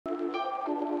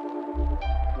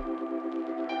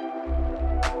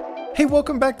Hey,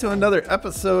 welcome back to another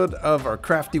episode of Our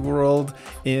Crafty World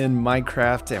in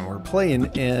Minecraft, and we're playing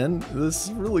in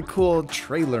this really cool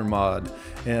trailer mod,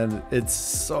 and it's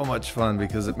so much fun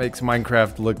because it makes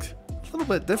Minecraft look a little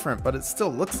bit different, but it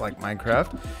still looks like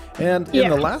Minecraft. And in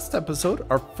the last episode,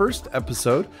 our first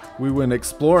episode, we went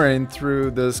exploring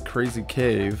through this crazy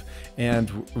cave, and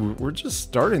we're just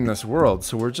starting this world,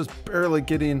 so we're just barely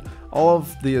getting all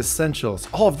of the essentials,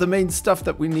 all of the main stuff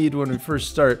that we need when we first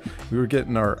start. We were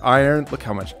getting our iron. Look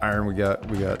how much iron we got.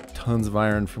 We got tons of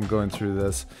iron from going through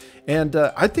this. And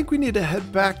I think we need to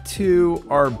head back to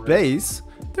our base.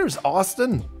 There's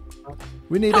Austin.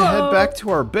 We need to head back to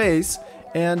our base.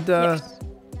 And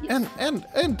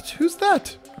and who's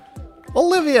that?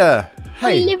 Olivia.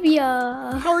 Hey.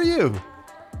 Olivia. How are you?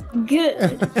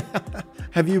 Good.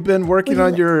 Have you been working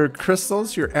on your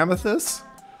crystals, your amethysts?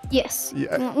 Yes.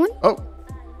 Yeah. Want one? Oh,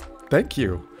 thank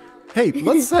you. Hey,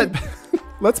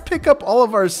 let's pick up all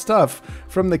of our stuff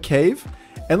from the cave,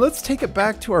 and let's take it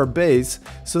back to our base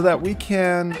so that we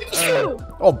can.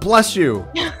 Oh, bless you.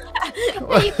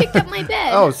 Hey, you picked up my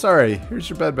bed. Oh, sorry. Here's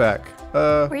your bed back.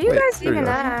 Where you guys even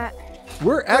at?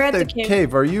 We're at the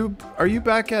cave. Are you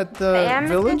back at the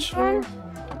village? One?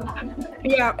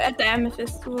 Yeah, at the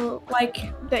amethyst,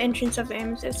 like the entrance of the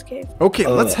amethyst cave. Okay,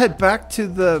 let's head back to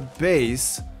the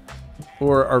base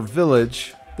or our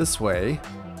village this way.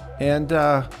 And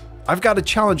I've got a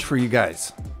challenge for you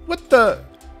guys. What the?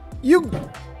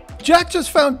 Jack just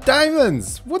found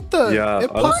diamonds. What the? Yeah,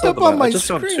 it popped up on my I just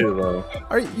screen. found 2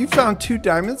 though. You found 2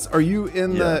 diamonds? Are you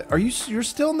in the? You're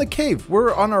still in the cave?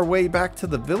 We're on our way back to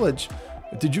the village.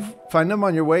 Did you find them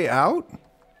on your way out?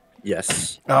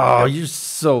 Yes. Oh, you're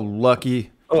so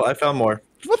lucky. Oh, I found more.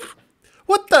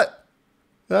 What the?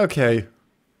 Okay.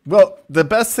 Well, the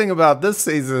best thing about this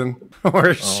season,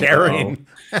 we're sharing.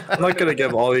 No. I'm not gonna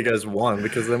give all you guys one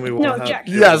because then we won't have. Jack,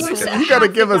 Yes, you gotta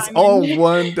give us all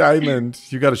 1 diamond.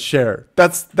 You gotta share.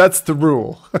 That's the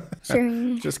rule.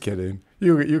 Sharing. Just kidding.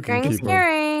 You can keep them.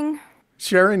 Sharing.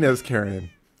 Sharing is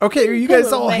caring. Okay, are you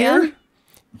guys all here?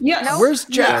 Yes. No. Where's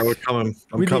Jack? Yeah, we're coming.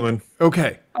 I'm coming.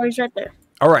 Okay. Oh, he's right there.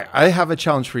 All right. I have a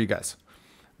challenge for you guys.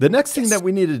 The next thing that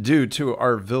we need to do to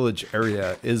our village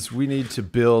area is we need to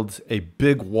build a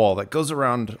big wall that goes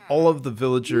around all of the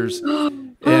villagers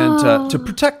and to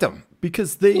protect them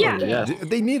because they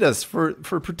need us for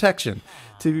protection.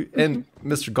 And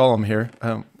Mr. Gollum here,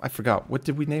 I forgot, what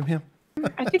did we name him?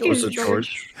 I think it was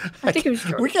George. I think it was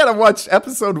George. We gotta watch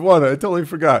episode 1. I totally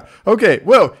forgot. Okay,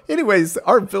 well, anyways,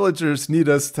 our villagers need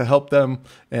us to help them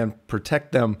and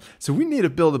protect them. So we need to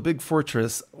build a big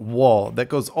fortress wall that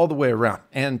goes all the way around.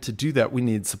 And to do that, we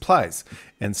need supplies.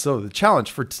 And so the challenge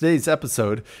for today's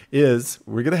episode is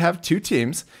we're gonna have 2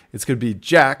 teams. It's gonna be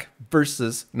Jack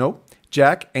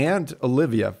and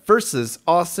Olivia versus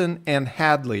Austin and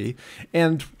Hadley.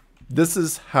 And this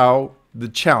is how the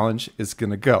challenge is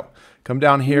gonna go. Come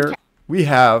down here. Okay. We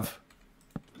have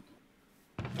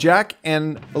Jack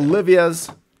and Olivia's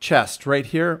chest right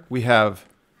here. We have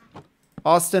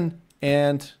Austin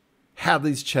and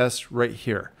Hadley's chest right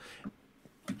here.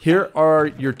 Here are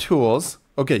your tools.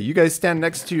 Okay, you guys stand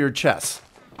next to your chest.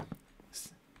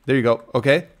 There you go.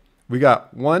 Okay, we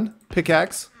got 1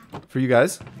 pickaxe for you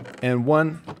guys and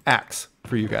 1 axe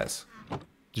for you guys.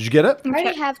 Did you get it? I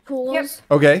already have tools. Yep.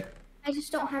 Okay. I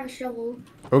just don't have a shovel.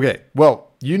 Okay,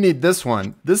 well, you need this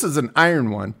one. This is an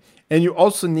iron one. And you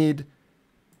also need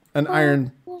an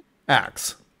iron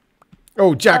axe.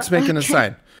 Oh, Jack's making a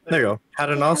sign. There you go. Had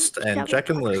an Ost and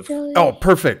Jack and Liv. Oh,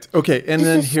 perfect. Okay, and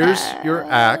then here's your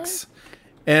axe.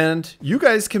 And you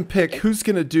guys can pick who's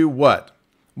going to do what.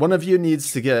 One of you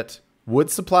needs to get wood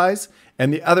supplies,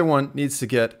 and the other one needs to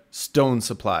get stone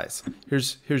supplies.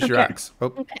 Here's your axe.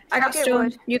 Oh. Okay. I got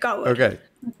stone. You got wood. Okay,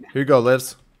 here you go,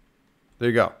 Liz. There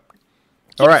you go.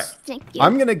 All right. Thank you.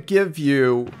 I'm going to give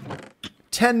you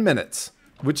 10 minutes,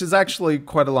 which is actually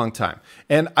quite a long time.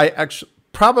 And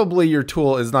probably your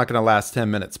tool is not going to last 10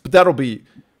 minutes, but that'll be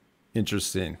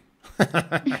interesting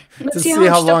to see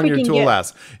how long your tool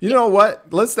lasts. You know what?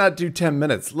 Let's not do 10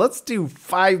 minutes. Let's do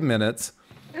 5 minutes.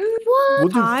 What? We'll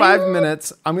do 5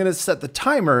 minutes. I'm going to set the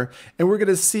timer, and we're going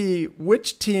to see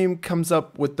which team comes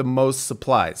up with the most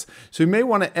supplies. So you may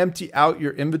want to empty out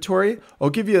your inventory. I'll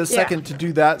give you a second to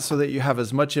do that so that you have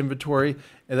as much inventory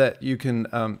that you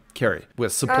can carry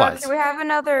with supplies. Do we have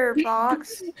another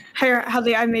box? Here,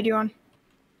 Hadley, I made you one.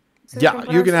 So yeah,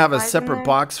 you can have a separate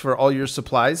box for all your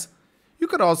supplies. You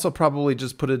could also probably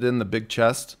just put it in the big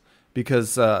chest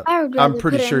because I'm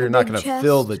pretty sure you're not going to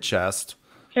fill the chest.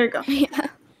 Here you go. Yeah.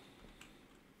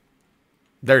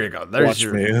 There you go. There's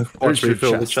Watch me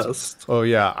fill the chest. Oh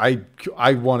yeah,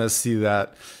 I want to see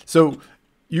that. So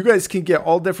you guys can get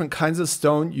all different kinds of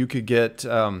stone. You could get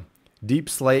deep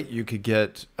slate. You could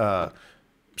get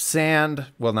sand.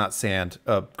 Well, not sand.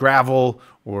 Gravel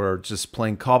or just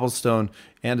plain cobblestone,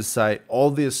 andesite. All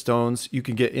these stones, you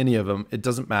can get any of them. It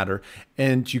doesn't matter.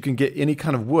 And you can get any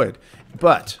kind of wood.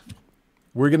 But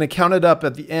we're going to count it up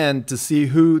at the end to see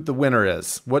who the winner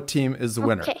is. What team is the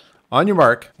winner? Okay. On your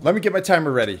mark. Let me get my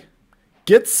timer ready.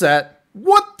 Get set.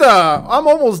 What the? I'm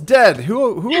almost dead. Who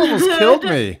almost killed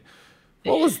me?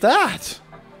 What was that?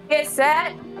 Get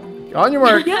set. On your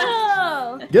mark.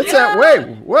 Go. Get set.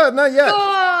 Wait. What? Not yet.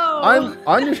 Oh. I'm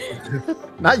on your.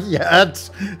 Not yet.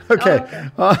 Okay.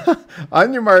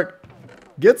 On your mark.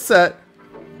 Get set.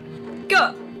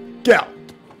 Go. Go.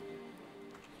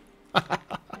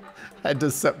 I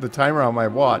just set the timer on my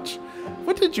watch.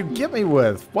 What did you get me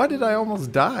with? Why did I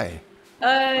almost die?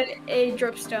 A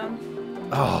dripstone.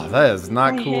 Oh, that is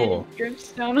not I cool. had a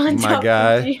dripstone on My top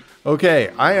guy. of me. Okay,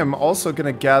 I am also going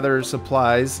to gather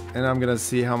supplies, and I'm going to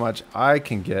see how much I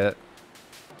can get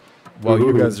while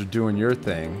you guys are doing your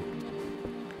thing.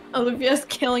 Olivia's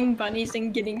killing bunnies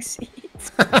and getting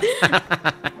seeds.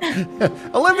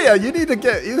 Olivia, you need to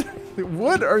get either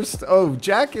wood or... Oh,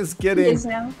 Jack is getting Yes,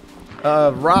 now.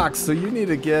 rocks, so you need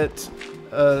to get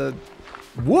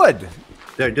wood.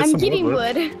 Yeah, get I'm some getting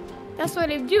wood. wood. That's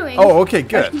what I'm doing. Oh, okay, Oh,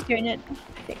 good. she's doing it,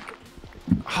 I think.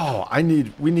 Oh,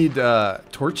 we need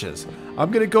torches.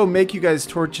 I'm gonna go make you guys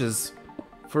torches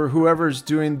for whoever's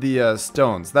doing the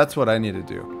stones. That's what I need to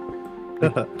do. I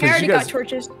 'Cause already you got guys,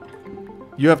 torches.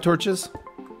 you have torches?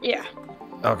 Yeah.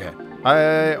 Okay.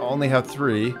 I only have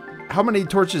 3. How many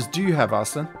torches do you have,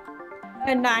 Austin?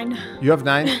 And 9. You have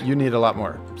 9? You need a lot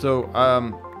more. So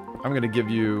I'm gonna give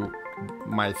you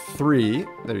my 3.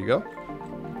 There you go.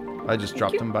 I just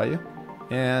dropped them by you.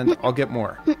 And I'll get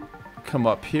more. Come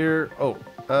up here. Oh,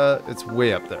 it's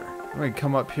way up there. I'm gonna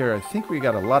come up here. I think we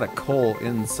got a lot of coal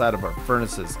inside of our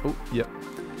furnaces. Oh, yep.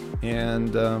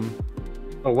 And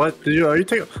Oh, what? Are you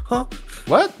taking? Huh?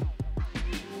 what?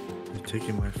 You're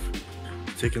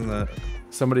taking that?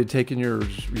 Somebody taking your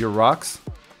rocks?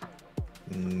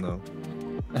 No.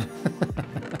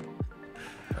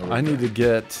 I need to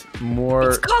get more.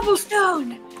 It's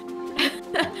cobblestone!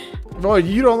 Oh,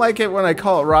 you don't like it when I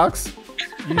call it rocks?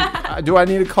 Do I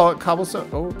need to call it cobblestone?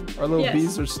 Oh, our little Yes.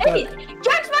 bees are stuck. Hey!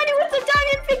 Jack's mining with the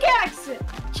diamond pickaxe!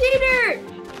 Cheater!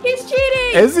 He's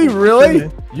cheating! Is he really?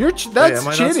 That's am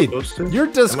I not cheating. supposed to? You're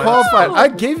disqualified. No.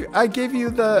 I gave you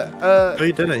the. No,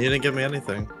 you didn't. You didn't give me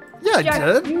anything. Yeah, I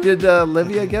Jack, did. Did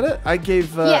Olivia get it? I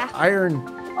gave Yeah. iron.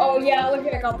 Oh yeah,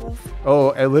 Olivia got both.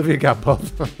 Oh, Olivia got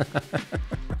both.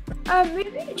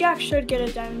 Maybe Jack should get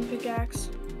a diamond pickaxe.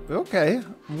 Okay.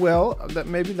 Well,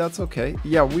 maybe that's okay.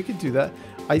 Yeah, we could do that.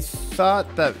 I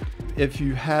thought that if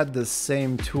you had the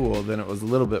same tool, then it was a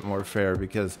little bit more fair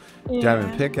because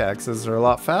diamond pickaxes are a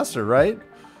lot faster, right?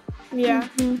 Yeah.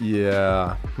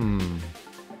 Yeah.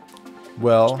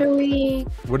 Well, Should we?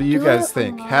 what do you do guys it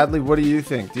think? or not? Hadley, what do you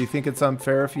think? Do you think it's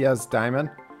unfair if he has diamond?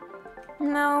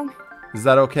 No. Is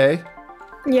that okay?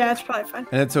 Yeah, it's probably fine.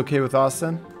 And it's okay with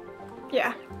Austin?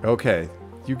 Yeah. Okay.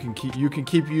 You can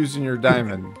keep using your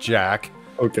diamond, Jack.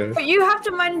 Okay. But you have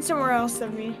to mine it somewhere else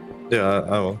than me. Yeah,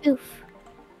 I will. Oof.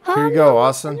 Here you go,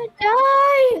 Austin.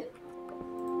 Die.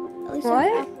 At least I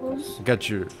have What? apples.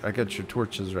 I got your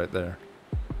torches right there.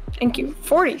 Thank you.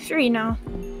 43 now.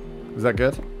 Is that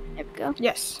good? There we go.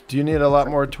 Yes. Do you need a lot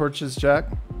more torches, Jack?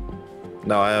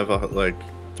 No, I have like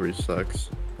 3 stacks.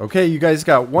 Okay, you guys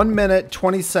got 1 minute,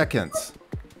 20 seconds.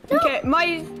 Okay,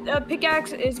 my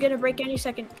pickaxe is gonna break any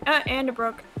second. And it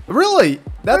broke. Really?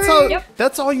 That's all. Yep.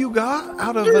 That's all you got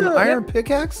out of an iron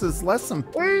pickaxe? Is less than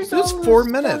Where's just all 4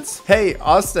 this minutes. Hey,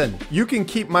 Austin, you can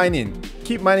keep mining.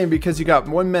 Keep mining because you got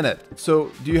 1 minute. So,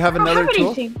 do you have I don't another have tool?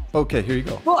 anything. Okay, here you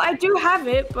go. Well, I do have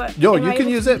it, but Yo, am you I can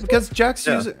able use to it because Jack's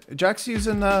Yeah.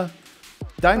 using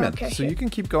diamond. Okay, So here. you can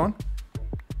keep going.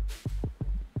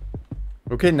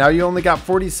 Okay, now you only got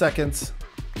 40 seconds.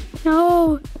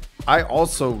 No. I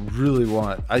also really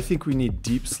want, I think we need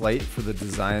deep slate for the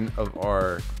design of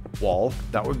our wall.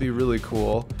 That would be really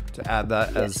cool to add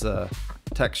that as a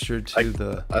texture to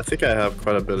the... I think I have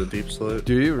quite a bit of deep slate.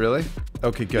 Do you really?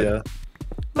 Okay, good. Yeah,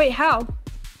 Wait, how?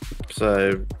 because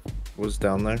I was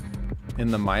down there. In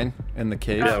the mine, in the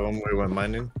cave? Yeah, when we went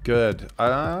mining. Good.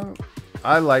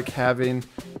 I like having,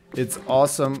 it's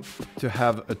awesome to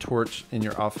have a torch in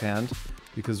your offhand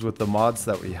because with the mods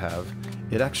that we have,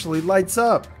 it actually lights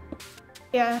up.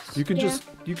 Yes. You can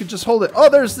just hold it. Oh,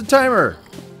 there's the timer.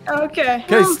 Okay.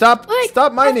 Okay, stop Wait,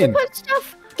 stop I have to mining. put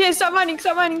stuff. Okay, stop mining,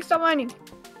 stop mining, stop mining.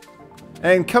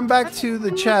 And come back to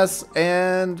the chest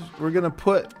and we're going to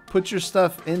put your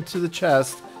stuff into the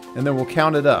chest and then we'll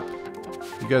count it up.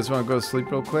 You guys want to go to sleep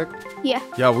real quick? Yeah.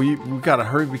 Yeah, we gotta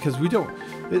hurry because we don't,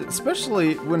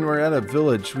 especially when we're at a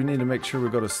village, we need to make sure we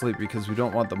go to sleep because we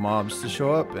don't want the mobs to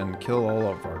show up and kill all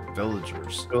of our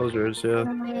villagers. Villagers,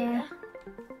 yeah.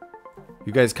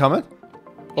 You guys coming?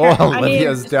 Yeah, Oh, I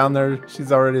Olivia's mean- down there.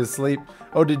 She's already asleep.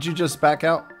 Oh, did you just back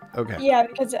out? Okay. Yeah,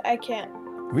 because I can't.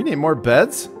 We need more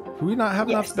beds? Do we not have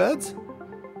enough Yes. beds?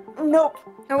 Nope.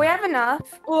 No, we have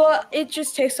enough. Well, it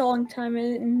just takes a long time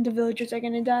and the villagers are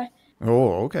gonna die.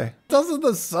 Oh, okay. Doesn't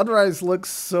the sunrise look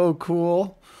so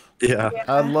cool? Yeah.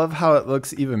 I love how it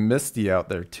looks even misty out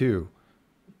there too.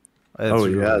 It's Oh,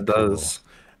 yeah, really it does.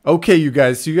 cool. Okay, you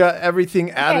guys, you got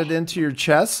everything added into your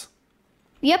chest?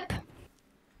 Yep.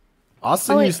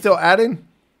 Austin, Oh, you wait. still adding?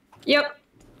 Yep.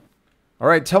 All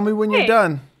right, tell me when you're Hey.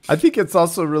 done. I think it's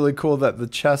also really cool that the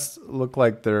chests look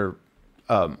like they're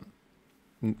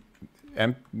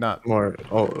not More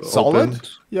solid. opened.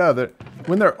 Yeah,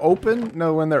 when they're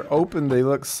open, they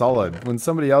look solid. When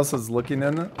somebody else is looking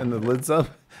in it and the lid's up,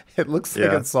 it looks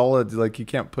like Yeah. it's solid, like you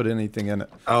can't put anything in it.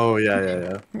 Oh,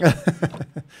 yeah.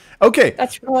 Okay.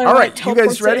 That's probably All why right, it you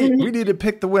guys teleports ready? in. We need to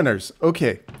pick the winners.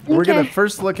 Okay. We're going to Okay.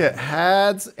 first look at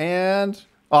Had's and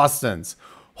Austin's.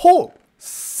 Whole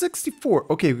 64.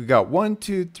 Okay, we got 1,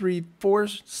 2, 3, 4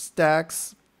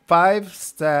 stacks, 5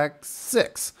 stacks,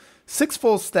 6. 6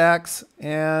 full stacks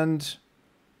and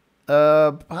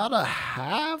about a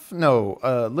half? No,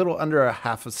 a little under a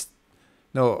half.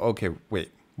 No, okay,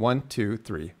 wait. 1, 2,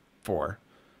 3, 4,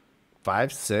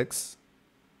 5, 6,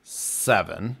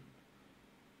 7.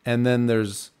 And then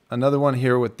there's another one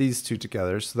here with these two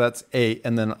together. So that's 8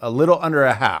 and then a little under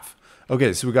a half.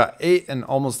 Okay, so we got 8 and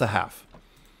almost a half.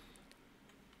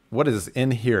 What is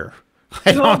in here?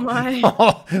 I Oh don't- my.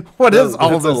 What is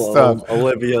all That's this stuff?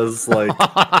 Olivia's like,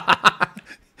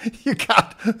 You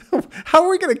got. How are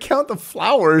we gonna count the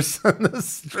flowers on the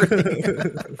string?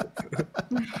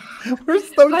 Where's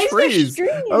those Why is there trees? string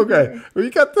in Okay, here? we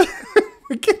got the.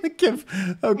 We're gonna give.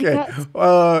 Okay,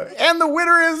 got- and the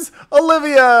winner is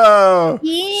Olivia.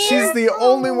 Yeah. She's the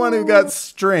only one who got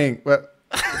string. But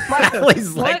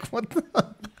Hadley's like, what the?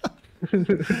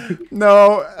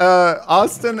 No,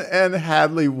 Austin and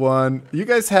Hadley won. You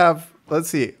guys have. Let's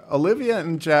see. Olivia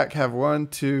and Jack have 1,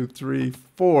 2, 3,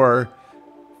 4,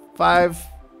 5,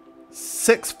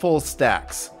 6 full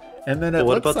stacks. And then it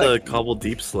what looks about like, the cobble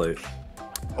deep slate?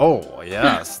 oh,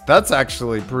 yes. That's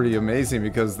actually pretty amazing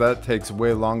because that takes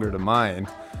way longer to mine.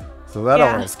 So that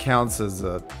Yeah. almost counts as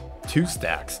 2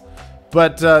 stacks.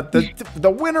 But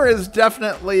the winner is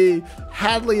definitely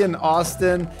Hadley and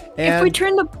Austin. And If we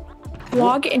turn the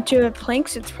log into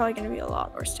planks, it's probably gonna be a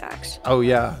lot more stacks. oh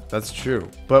yeah, that's true.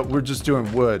 But we're just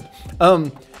doing wood.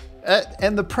 And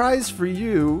the prize for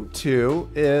you two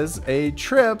is a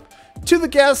trip to the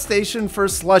gas station for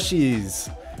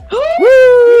slushies.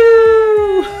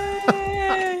 Woo!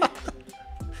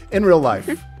 In real life.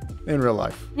 In real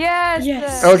life. Yes.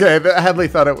 Yes. Okay, but Hadley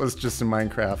thought it was just in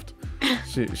Minecraft.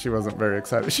 She wasn't very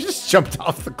excited. She just jumped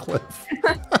off the cliff.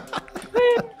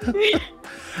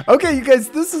 Okay, you guys,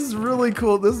 this is really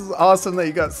cool. This is awesome that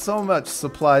you got so much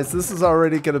supplies. This is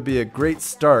already going to be a great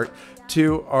start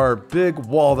to our big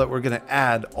wall that we're going to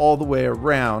add all the way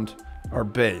around our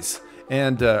base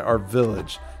and our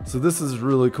village. So this is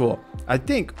really cool. I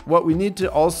think what we need to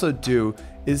also do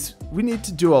is we need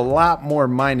to do a lot more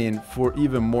mining for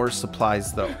even more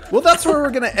supplies though. Well, that's where we're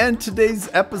going to end today's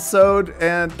episode,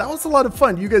 and that was a lot of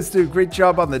fun. You guys did a great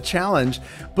job on the challenge,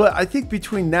 but I think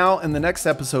between now and the next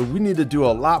episode, we need to do a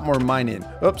lot more mining.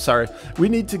 Oops, sorry. We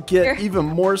need to get even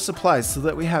more supplies so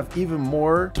that we have even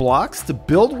more blocks to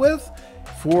build with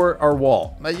for our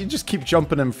wall. Now, you just keep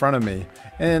jumping in front of me,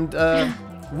 and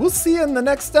we'll see you in the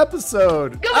next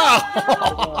episode.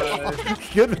 Ow!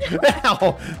 Good.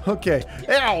 Ow. Okay.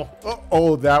 Ow.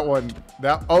 Oh, that one.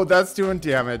 That's doing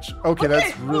damage. Okay,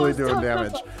 that's really doing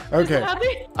damage. Okay.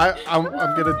 I'm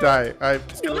gonna die.